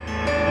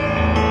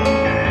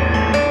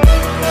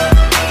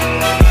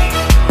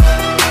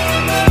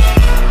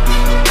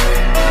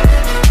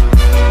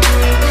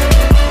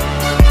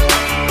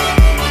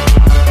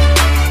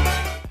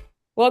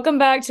Welcome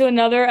back to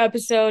another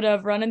episode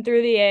of Running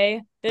Through the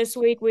A. This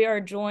week we are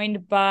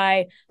joined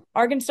by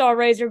Arkansas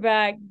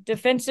Razorback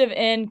defensive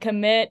end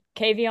commit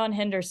Kavion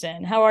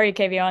Henderson. How are you,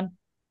 Kavion?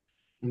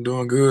 I'm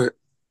doing good.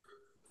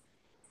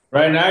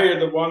 Right now, you're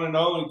the one and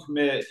only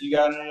commit. You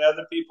got any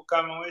other people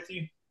coming with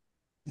you?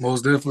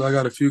 Most definitely, I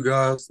got a few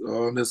guys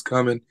that's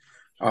coming.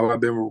 I've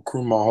been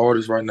recruiting my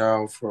hardest right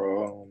now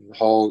for the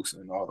Hogs,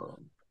 and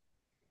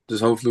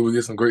just hopefully we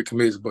get some great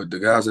commits. But the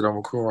guys that I'm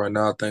recruiting right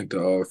now, I think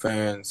the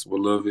fans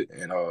will love it,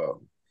 and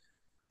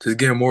just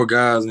getting more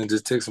guys and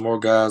just take some more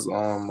guys.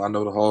 I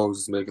know the Hogs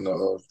is making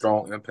a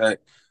strong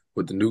impact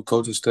with the new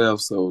coaching staff,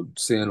 so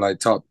seeing like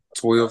top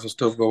 12 and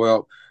stuff go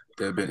out,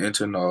 they've been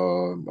entering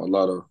a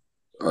lot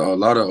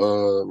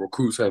of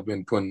recruits have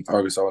been putting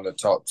Arkansas in the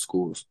top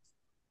schools.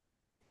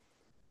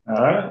 All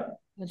right.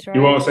 That's You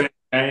right. won't say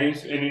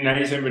names, any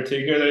names in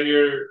particular that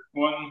you're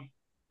wanting?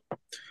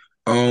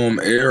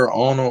 Air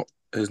Arnold,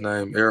 his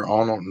name Air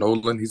Arnold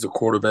Nolan. He's a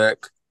quarterback.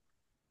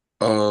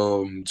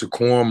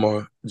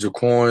 Jaquan,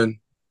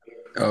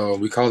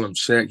 we call him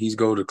Shaq. He's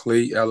go to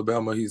Clay,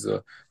 Alabama. He's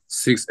a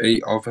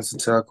 6'8" offensive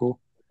tackle.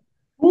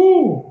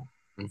 Woo!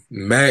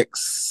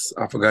 Max,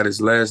 I forgot his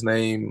last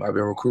name. I've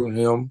been recruiting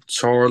him.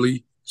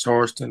 Charlie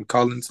Charleston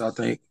Collins, I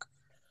think.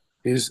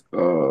 Is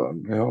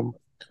him. You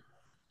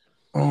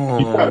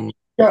got, Um, you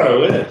got a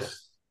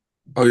list.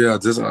 oh yeah,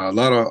 just a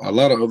lot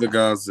of other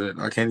guys that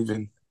I can't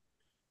even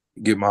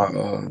get my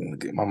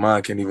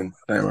mind can't even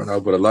think right now.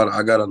 But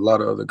I got a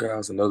lot of other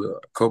guys, another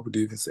couple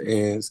defensive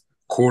ends,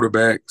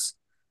 quarterbacks,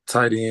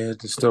 tight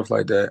ends, and stuff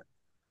like that.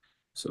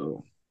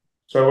 So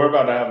So we're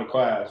about to have a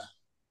class.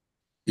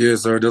 yeah,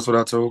 sir, that's what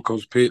I told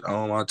Coach Pitt.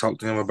 I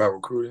talked to him about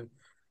recruiting,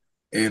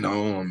 and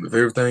if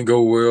everything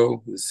go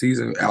well, the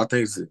season, I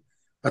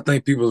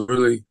think people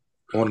really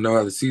want to know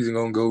how the season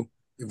gonna go.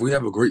 If we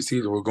have a great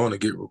season, we're gonna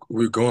get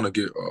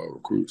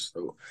recruits.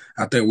 So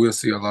I think we'll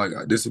see a lot.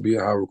 This will be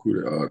a high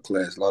recruited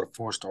class, a lot of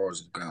 4 stars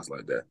and guys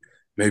like that,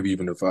 maybe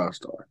even a 5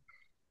 star.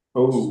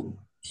 Oh,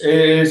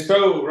 it's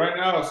so right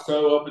now it's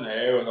so up in the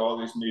air with all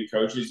these new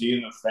coaches.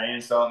 Even the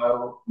fans don't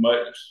know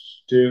much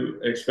to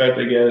expect,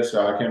 I guess.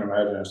 So I can't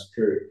imagine that's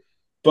true.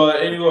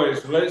 But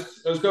anyways,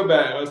 let's go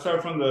back. Let's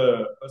start from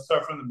the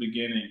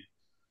beginning.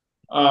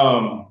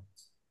 Um,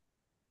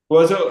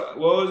 what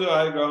was it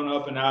like growing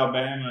up in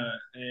Alabama?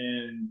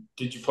 And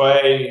did you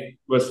play?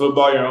 Was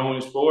football your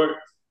only sport?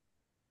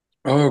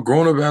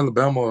 Growing up in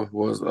Alabama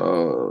was it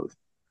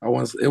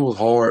was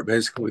hard,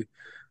 basically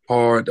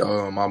hard.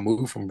 I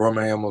moved from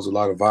Birmingham. There was a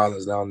lot of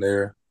violence down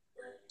there,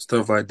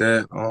 stuff like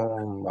that.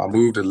 I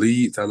moved to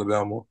Leeds,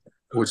 Alabama,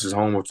 which is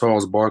home of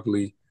Charles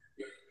Barkley.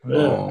 Yeah.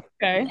 Um,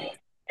 Okay.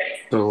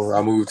 so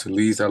I moved to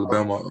Leeds,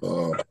 Alabama.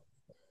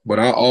 But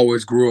I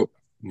always grew up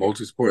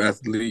multi-sport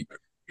athlete,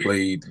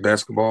 played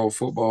basketball,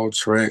 football,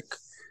 track,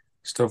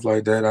 stuff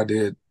like that. I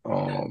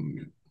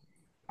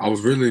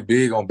was really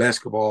big on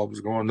basketball. I was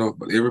growing up,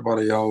 but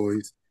everybody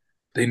always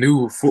they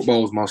knew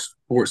football was my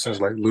sport since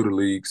like little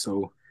league.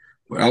 So,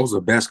 but I was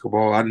a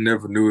basketball. I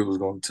never knew it was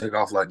going to take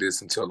off like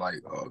this until like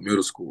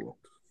middle school.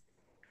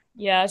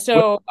 Yeah.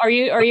 So are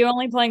you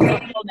only playing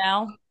football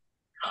now?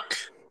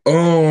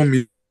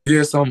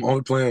 Yes, I'm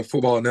only playing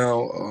football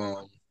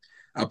now.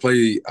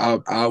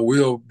 I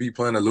will be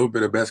playing a little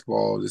bit of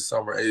basketball this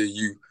summer,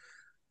 AAU.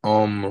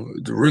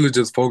 Really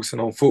just focusing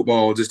on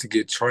football just to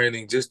get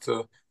training, just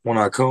to when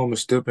I come and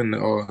step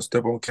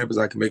on campus,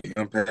 I can make an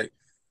impact.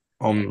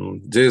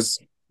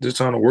 Just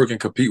trying to work and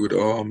compete with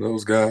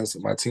those guys,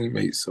 my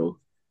teammates. So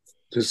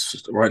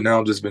just right now,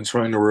 I've just been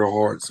training real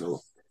hard,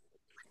 so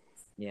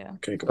Yeah.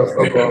 can't So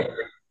complain. football.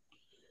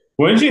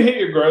 When did you hit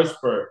your growth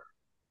spurt?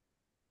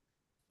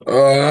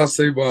 I'd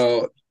say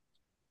about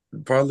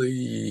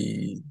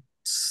probably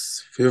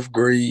fifth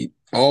grade.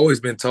 I always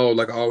been tall,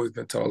 like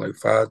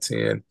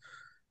 5'10".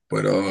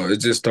 But I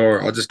just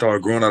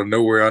started growing out of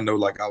nowhere. I know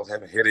like I was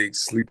having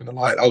headaches, sleeping a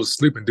lot. I was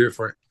sleeping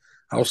different.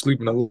 I was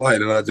sleeping a lot,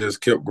 and I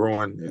just kept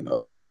growing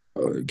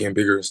and getting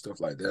bigger and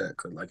stuff like that.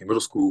 Cause like in middle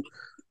school,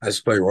 I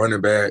just played running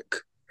back,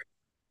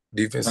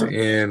 defensive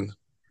end.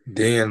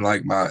 Then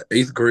like my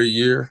eighth grade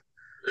year,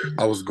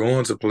 I was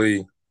going to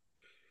play.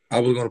 I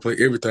was going to play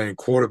everything: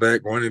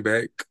 quarterback, running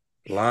back,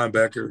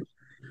 linebacker.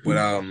 But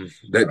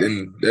that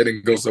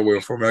didn't go so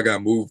well for me. I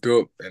got moved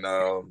up, and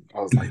I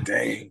was like,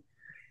 dang.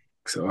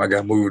 So I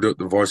got moved up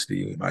to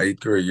varsity in my eighth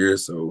grade year.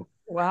 So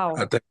I Wow.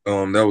 think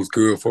that was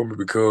good for me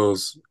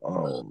because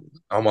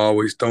I'm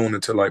always thrown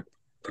into like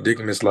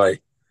predicaments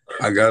like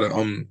I gotta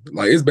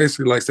like it's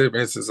basically like say for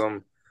instance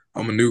I'm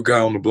a new guy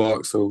on the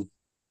block, so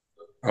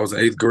I was in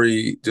eighth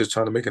grade just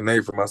trying to make a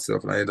name for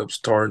myself, and I ended up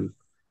starting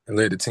and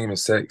led the team in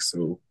sacks,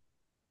 so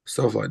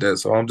stuff like that.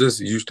 So I'm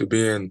used to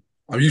being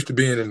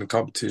in the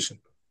competition.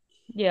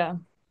 Yeah.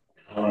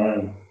 All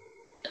right.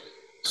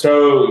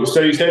 So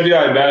you said you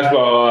like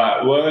basketball a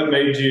lot. What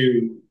made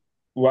you?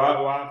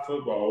 Why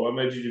football? What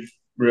made you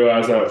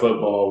realize that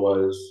football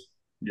was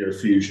your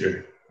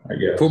future? I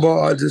guess.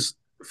 Football,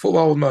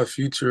 football was my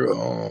future.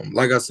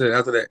 Like I said,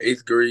 after that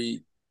eighth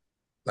grade,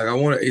 like I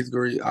wanted eighth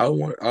grade, I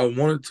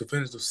wanted to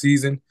finish the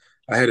season.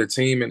 I had a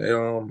team and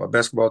a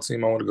basketball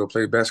team. I wanted to go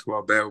play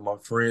basketball bad with my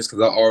friends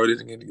because I already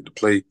didn't get to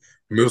play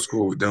middle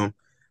school with them.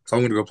 So I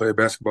wanted to go play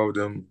basketball with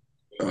them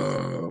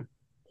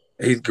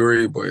eighth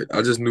grade, but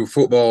I just knew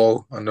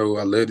football. I know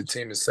I led the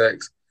team in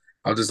sacks.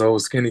 I was just a whole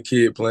skinny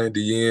kid playing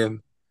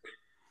DN.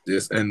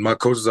 Just and my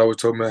coaches always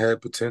told me I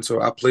had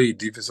potential. I played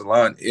defensive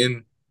line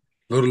in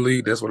Little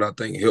League. That's what I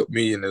think helped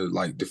me in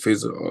the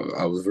physical.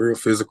 I was real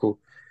physical.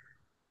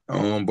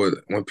 But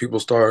when people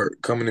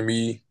start coming to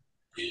me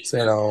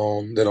saying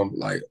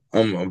that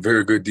I'm a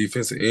very good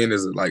defensive end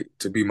is like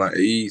to be my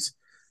age.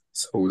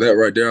 So that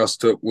right there, I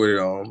stuck with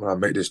it. I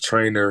met this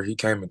trainer. He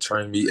came and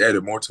trained me,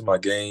 added more to my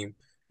game,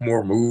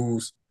 more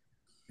moves.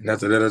 And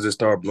after that, I just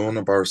started blowing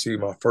up. I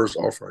received my first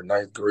offer in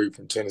ninth grade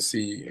from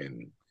Tennessee,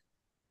 and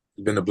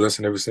it's been a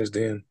blessing ever since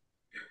then.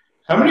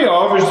 How many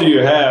offers do you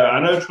have? I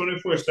know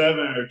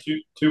 24/7 or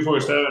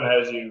 247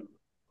 has you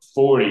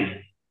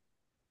 40.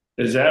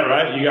 Is that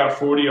right? You got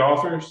 40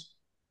 offers?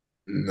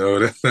 No,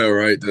 that's not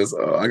right. That's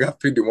I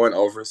got 51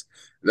 offers.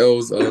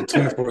 Those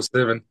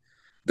 24/7.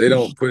 They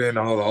don't put in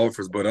all the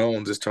offers, but I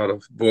don't just try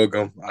to bug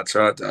them. I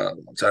try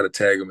to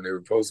tag them in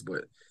every post,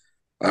 but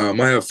I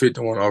have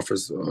 51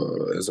 offers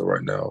as of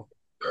right now.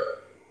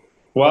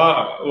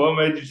 Why? What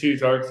made you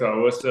choose Arkansas?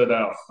 What stood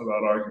out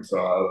about Arkansas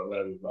out of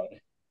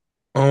everybody?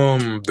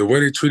 The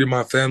way they treated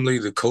my family,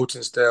 the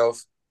coaching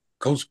staff,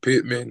 Coach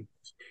Pittman,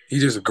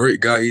 he's just a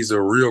great guy. He's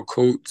a real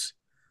coach.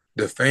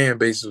 The fan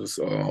base was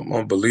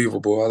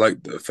unbelievable. I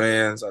like the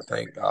fans. I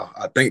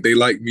think they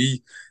like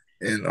me,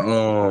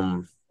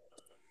 and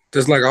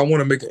just like I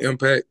want to make an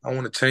impact. I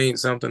want to change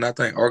something. I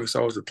think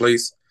Arkansas was the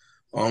place.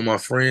 My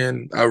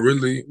friend,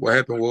 what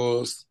happened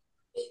was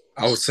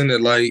I was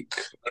sending like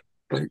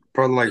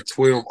probably like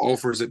 12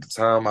 offers at the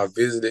time I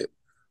visited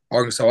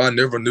Arkansas. I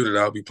never knew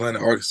that I'd be playing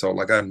in Arkansas.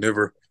 Like I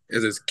never,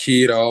 as a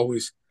kid, I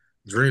always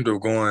dreamed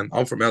of going.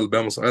 I'm from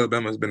Alabama, so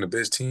Alabama has been the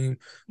best team,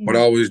 but I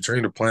Mhm. always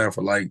dreamed of playing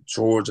for like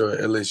Georgia or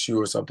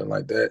LSU or something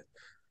like that.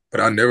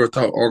 But I never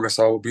thought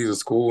Arkansas would be the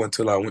school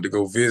until I went to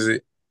go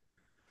visit.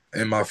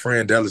 And my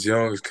friend Dallas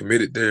Young is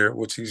committed there,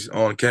 which he's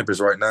on campus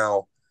right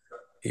now.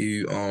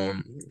 He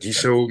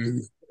showed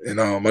me,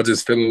 and I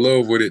just fell in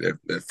love with it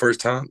that first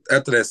time.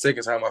 After that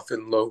second time, I fell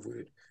in love with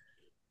it,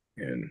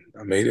 and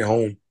I made it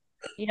home.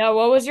 Yeah,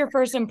 what was your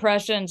first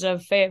impressions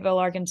of Fayetteville,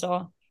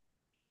 Arkansas?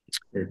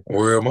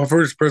 Well, my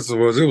first impression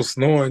was it was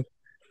snowing,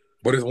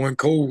 but it wasn't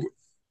cold,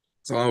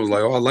 so I was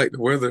like, oh, I like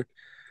the weather.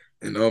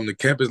 And the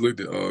campus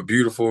looked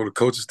beautiful. The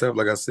coaching staff,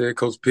 like I said,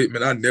 Coach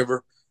Pittman. I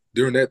never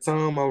during that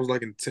time I was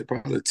like in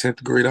probably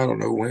 10th grade. I don't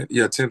know when.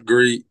 Yeah, 10th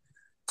grade.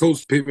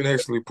 Coach Pittman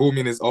actually pulled me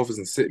in his office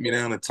and sat me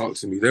down and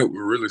talked to me. That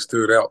really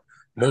stood out.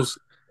 Most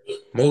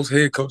most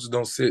head coaches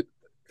don't sit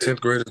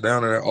 10th graders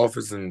down in their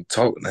office and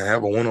talk and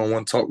have a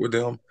one-on-one talk with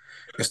them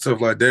and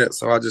stuff like that.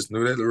 So I just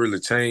knew that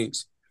really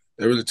changed.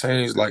 That really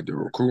changed like the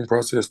recruiting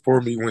process for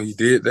me when he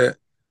did that.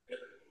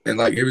 And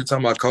like every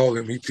time I call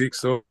him, he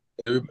picks up.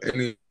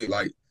 And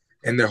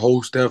and their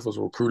whole staff was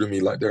recruiting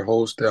me. Like their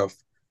whole staff,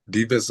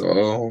 defensive,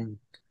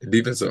 the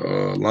defensive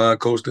line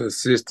coach, the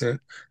assistant,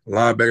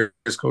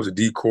 linebackers coach, the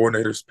D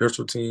coordinator,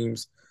 special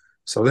teams.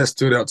 So that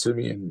stood out to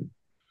me, and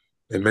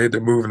they made the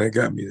move, and they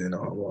got me. And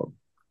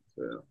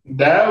yeah.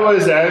 That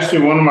was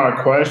actually one of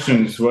my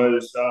questions.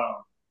 Was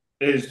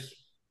is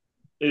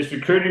is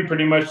recruiting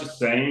pretty much the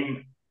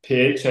same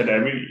pitch at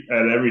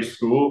every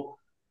school?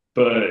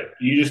 But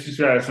you just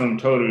described something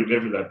totally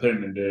different that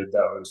Pittman did.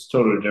 That was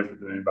totally different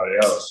than anybody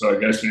else. So I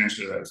guess the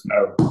answer to that is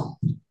no.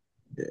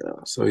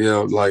 So yeah,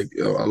 like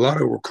a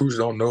lot of recruits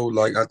don't know.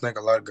 Like I think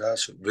a lot of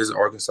guys should visit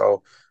Arkansas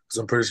because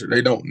I'm pretty sure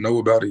they don't know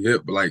about it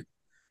yet. But like,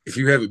 if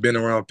you haven't been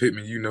around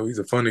Pittman, you know he's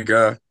a funny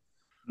guy.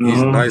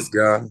 He's a Mm-hmm. nice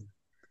guy.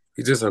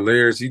 He's just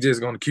hilarious. He's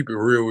just gonna keep it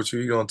real with you.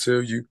 He's gonna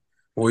tell you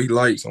what he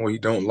likes and what he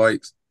don't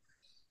likes,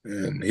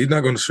 and he's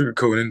not gonna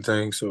sugarcoat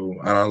anything. So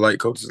I like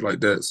coaches like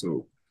that.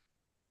 So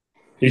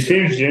He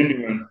seems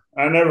genuine.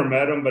 I never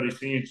met him, but he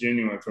seems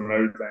genuine from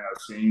everything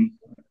I've seen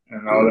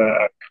and all yeah,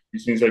 that. He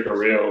seems like a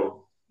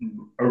real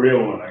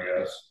one, I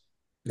guess.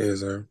 yeah,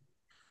 sir.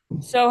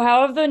 So,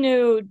 how have the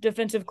new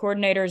defensive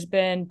coordinators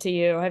been to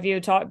you? Have you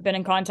been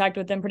in contact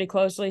with them pretty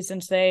closely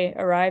since they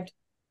arrived?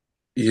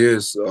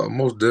 Yes,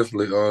 most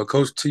definitely.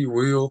 Coach T.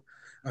 Will,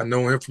 I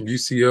know him from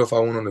UCF. I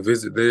went on a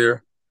visit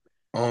there.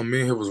 Me and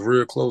him was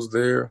real close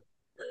there.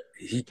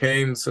 He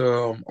came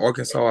to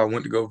Arkansas. I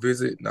went to go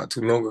visit not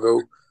too long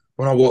ago.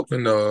 When I walked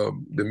in the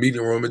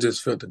meeting room, it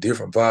just felt a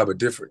different vibe, a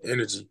different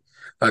energy.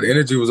 Like the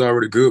energy was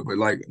already good, but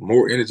like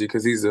more energy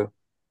because he's a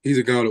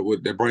guy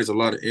that brings a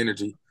lot of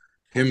energy.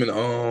 Him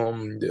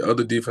and the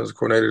other defensive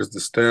coordinators, the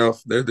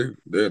staff,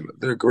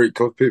 they're great.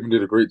 Coach Pittman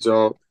did a great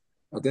job.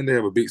 I think they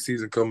have a big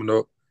season coming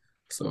up.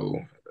 So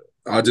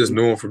I just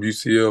knew him from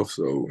UCF.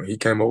 So he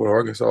came over to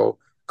Arkansas.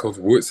 Coach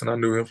Woodson, I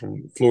knew him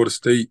from Florida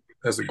State.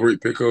 That's a great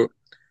pickup.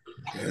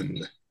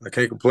 And I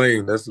can't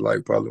complain. That's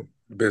like probably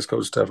the best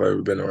coach staff I've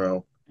ever been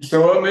around.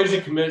 So, what made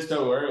you commit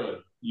so early?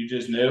 You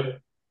just knew?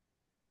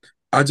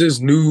 I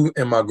just knew,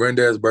 and my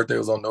granddad's birthday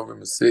was on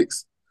November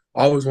 6th.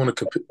 I always want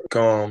to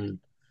come.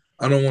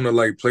 I don't want to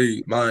like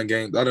play mind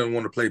games. I didn't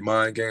want to play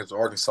mind games with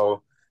Arkansas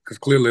because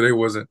clearly they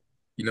wasn't.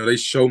 They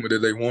showed me that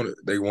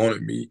they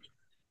wanted me.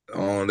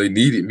 They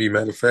needed me.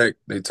 Matter of fact,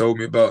 they told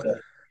me about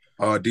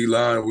D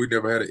line. We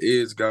never had an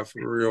edge guy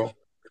for real.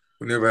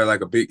 We never had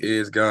like a big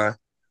edge guy.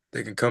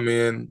 They can come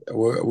in.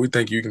 Well, we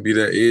think you can be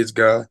that edge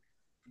guy.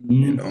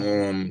 And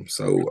Mhm.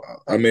 so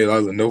I made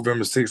like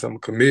November 6th, I'm gonna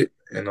commit,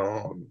 and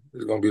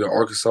it's gonna be the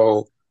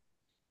Arkansas.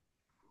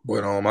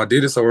 But I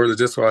did it so early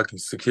just so I can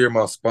secure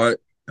my spot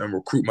and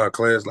recruit my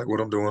class like what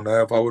I'm doing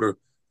now. If I would have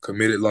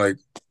committed like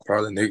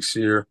probably next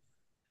year,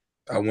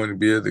 I wouldn't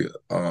be able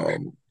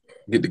to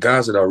get the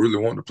guys that I really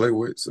want to play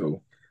with.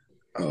 So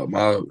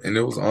and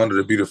it was an honor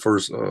to be the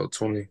first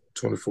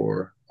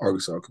 2024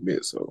 Arkansas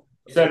commit. So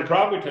You said it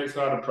probably takes a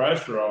lot of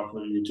pressure off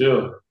of you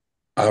too.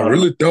 I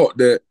really thought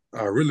that.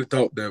 I really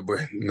thought that, but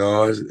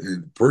no,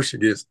 pressure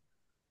gets.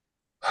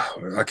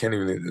 I can't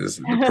even.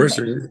 The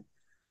pressure.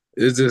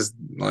 It's just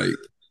like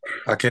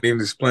I can't even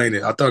explain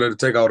it. I thought it'd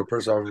take all the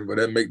pressure off me, but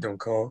that make them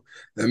calm.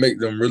 That make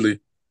them really,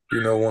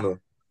 want to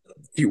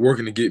keep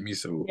working to get me.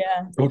 So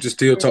Yeah. coaches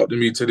still talk to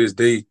me to this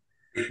day.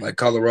 Like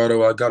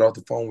Colorado, I got off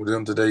the phone with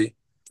them today.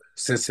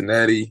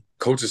 Cincinnati,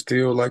 coaches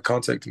still like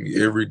contacting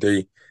me every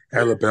day.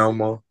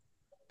 Alabama,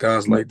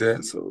 guys like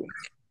that. So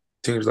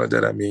teams like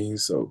that. I mean,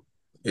 so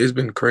it's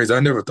been crazy. I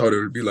never thought it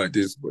would be like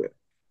this, but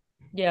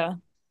Yeah.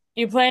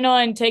 You plan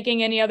on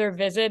taking any other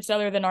visits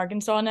other than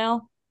Arkansas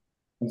now?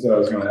 That's what I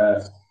was going to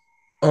ask.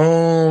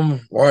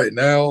 right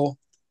now.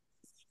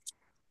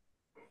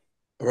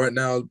 Right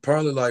now,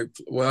 probably like,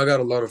 well, I got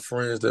a lot of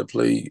friends that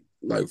play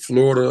like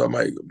Florida. I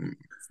might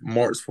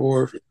March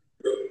 4th.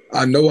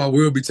 I know I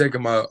will be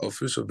taking my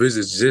official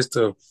visits just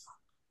to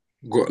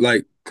go,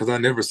 like, because I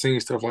never seen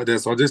stuff like that.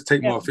 So I just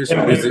take Yeah. my official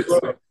Yeah, may as visits,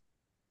 well.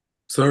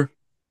 sir.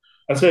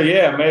 I said,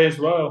 yeah, may as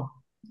well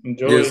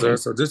enjoy Yes, sir. it.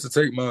 So just to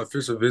take my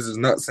official visits,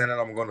 not saying that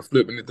I'm going to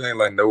flip anything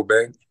like no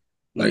bang,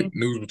 like Mhm.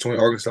 news between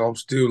Arkansas. I'm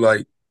still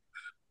like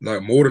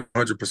more than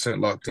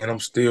 100% locked in. I'm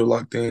still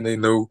locked in. They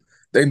know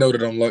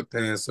that I'm locked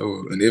in. So,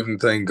 and if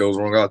anything goes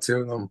wrong, I'll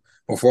tell them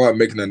before I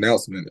make an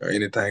announcement or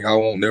anything. I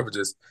won't never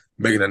just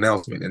make an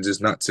announcement and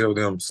just not tell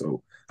them.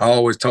 So I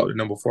always talk to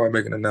them before I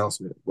make an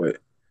announcement. But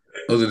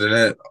other than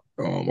that,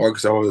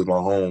 Arkansas is my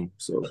home.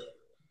 So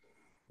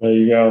There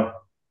you go.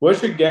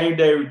 What's your game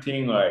day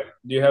routine like?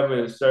 Do you have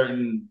a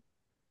certain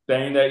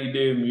thing that you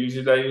do,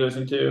 music that you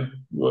listen to?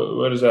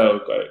 What does that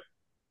look like?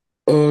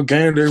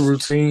 game day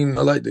routine,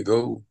 I like to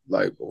go.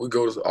 Like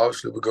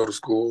obviously we go to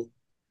school.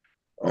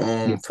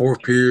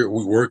 Fourth period,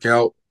 we work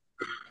out.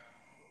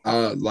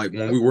 Like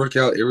when we work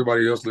out,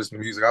 everybody else listen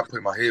to music. I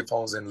put my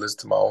headphones in and listen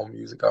to my own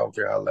music. I don't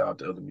care how loud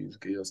the other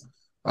music is.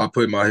 I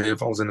put my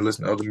headphones in and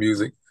listen to other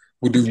music.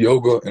 We do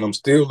yoga, and I'm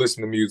still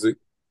listening to music,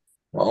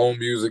 my own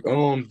music.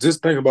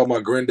 Just think about my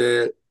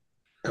granddad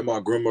and my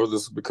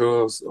grandmothers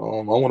because I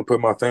want to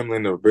put my family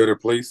in a better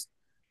place.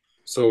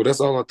 So that's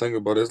all I think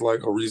about. It's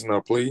like a reason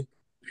I play.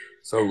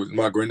 So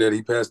my granddad,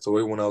 he passed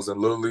away when I was in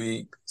Little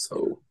League.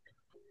 So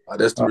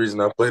that's the reason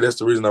I play. That's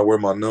the reason I wear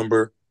my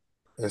number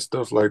and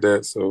stuff like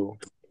that. So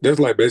that's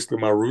like basically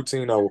my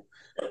routine. I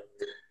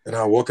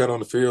walk out on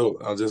the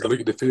field. I just look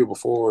at the field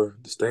before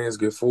the stands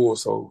get full.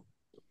 So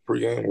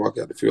pregame, walk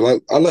out the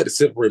field. I like to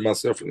separate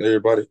myself from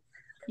everybody.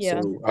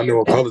 Yeah. So I know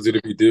in college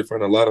it'll be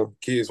different. A lot of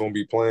kids won't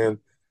be playing.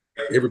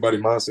 Everybody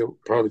mindset will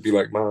probably be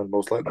like mine,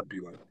 most likely be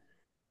like.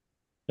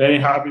 Any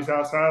hobbies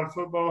outside of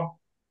football?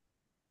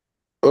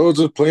 Oh,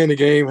 just playing the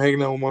game,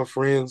 hanging out with my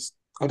friends.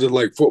 I just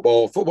like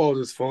football. Football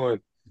is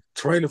fun.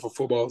 Training for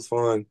football is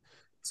fun.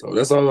 So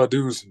that's all I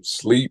do is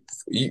sleep,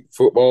 eat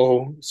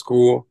football,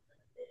 school,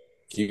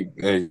 keep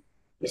hey,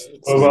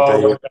 same Football,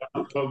 thing. work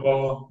out,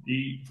 football,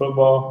 eat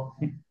football.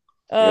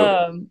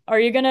 Yep. Are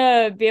you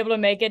gonna be able to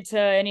make it to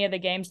any of the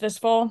games this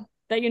fall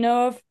that you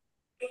know of?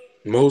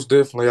 Most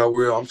definitely I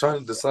will. I'm trying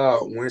to decide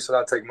when should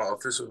I take my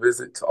official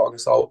visit to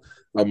Arkansas.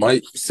 I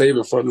might save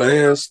it for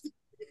last.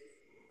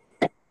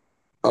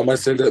 I might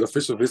save that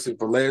official visit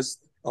for last.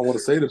 I want to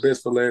say the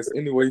best for last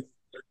anyway.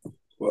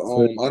 But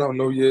So, I don't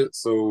know yet.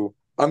 So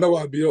I know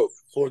I'll be up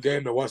for a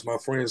game to watch my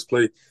friends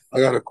play. I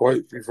got a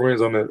quite few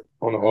friends on the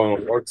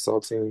Arkansas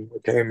team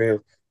that came in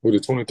with the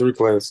 23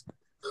 class.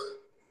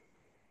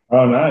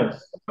 oh,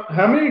 nice.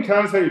 How many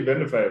times have you been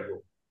to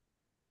Fayetteville?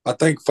 I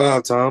think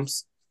 5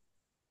 times.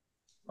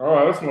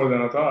 Oh, that's more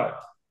than I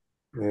thought.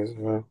 Yes,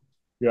 You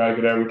like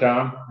it every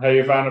time? How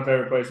you find a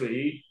favorite place to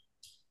eat?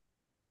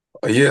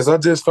 yes, I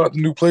just found a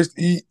new place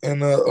to eat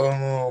and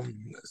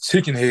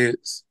chicken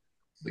heads.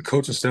 The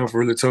coaching staff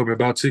really told me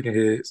about chicken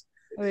heads.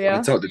 Oh I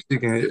yeah. talked to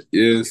chicken head.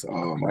 Yes,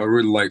 I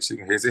really like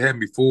chicken heads. It had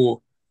me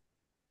full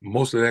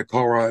most of that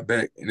car ride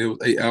back, and it was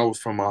 8 hours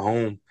from my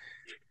home.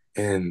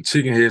 And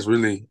chicken heads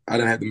really, I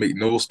didn't have to make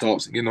no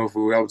stops and get no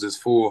food. I was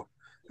just full.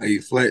 I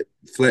eat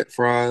flat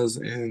fries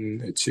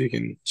and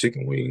chicken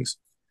wings.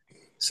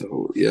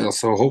 So yeah,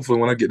 so hopefully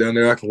when I get down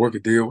there, I can work a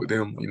deal with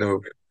them.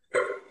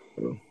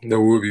 That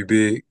would be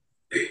big.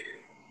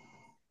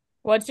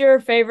 What's your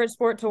favorite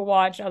sport to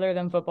watch other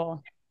than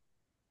football?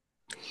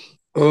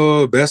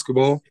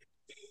 Basketball.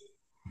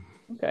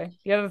 Okay.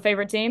 You have a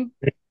favorite team?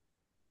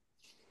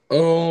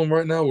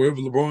 Right now, wherever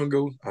LeBron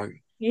goes, I'm a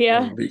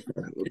Yeah. big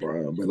fan of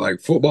LeBron. But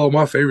like football,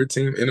 my favorite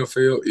team,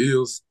 NFL,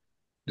 is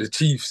the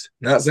Chiefs.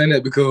 Not saying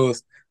that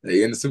because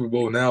they in the Super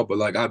Bowl now, but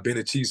like I've been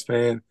a Chiefs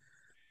fan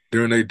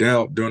during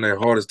their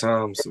hardest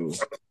times. So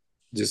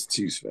just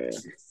Chiefs fan.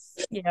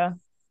 Yeah.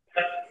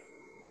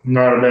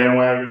 Not a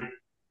bandwagon.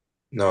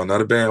 No,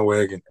 not a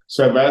bandwagon.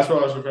 So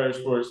basketball is your favorite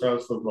sport, so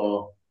it's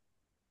football.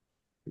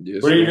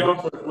 Yes, What are you sir. doing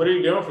for What are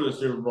you doing for the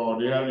Super Bowl?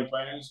 Do you have any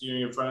plans? You and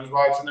your friends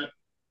watching it?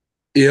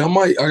 Yeah, I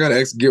might. I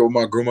gotta get with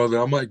my grandmother.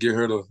 I might get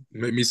her to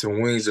make me some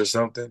wings or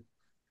something.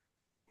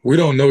 We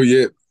don't know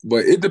yet,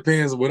 but it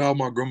depends what all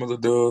my grandmother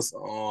does.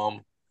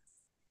 Or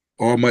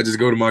I might just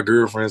go to my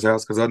girlfriend's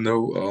house because I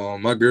know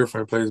my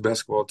girlfriend plays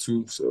basketball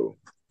too. So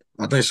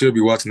I think she'll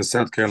be watching the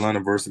South Carolina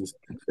versus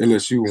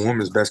LSU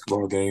women's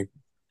basketball game.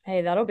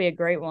 Hey, that'll be a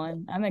great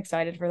one. I'm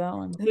excited for that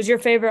one. Who's your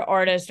favorite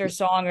artist or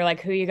song or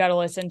like who you got to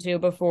listen to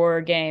before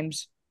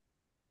games?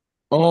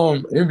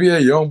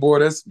 NBA YoungBoy,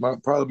 that's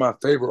probably my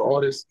favorite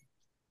artist.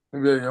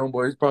 NBA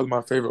YoungBoy, he's probably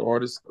my favorite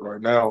artist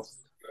right now.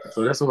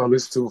 So that's what I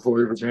listen to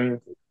before every game.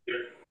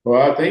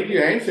 Well, I think you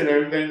answered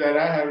everything that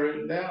I had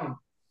written down.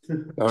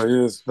 Oh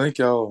yes, thank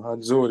y'all. I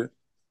enjoyed it.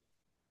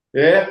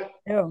 Yeah.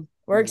 Oh,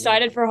 we're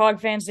excited for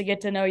Hog fans to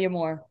get to know you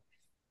more.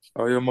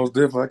 Oh yeah, most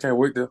definitely. I can't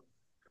wait to.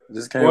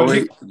 Just can't Once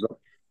you, wait.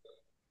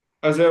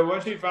 I said,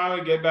 once you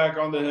finally get back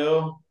on the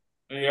hill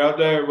and you're out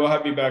there, we'll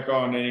have you back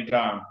on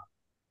anytime.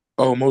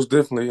 Oh, most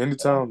definitely.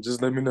 Anytime,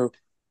 just let me know.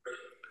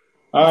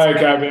 All right,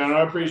 Kavion,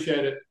 I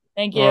appreciate it.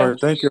 Thank All you. right,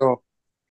 thank y'all.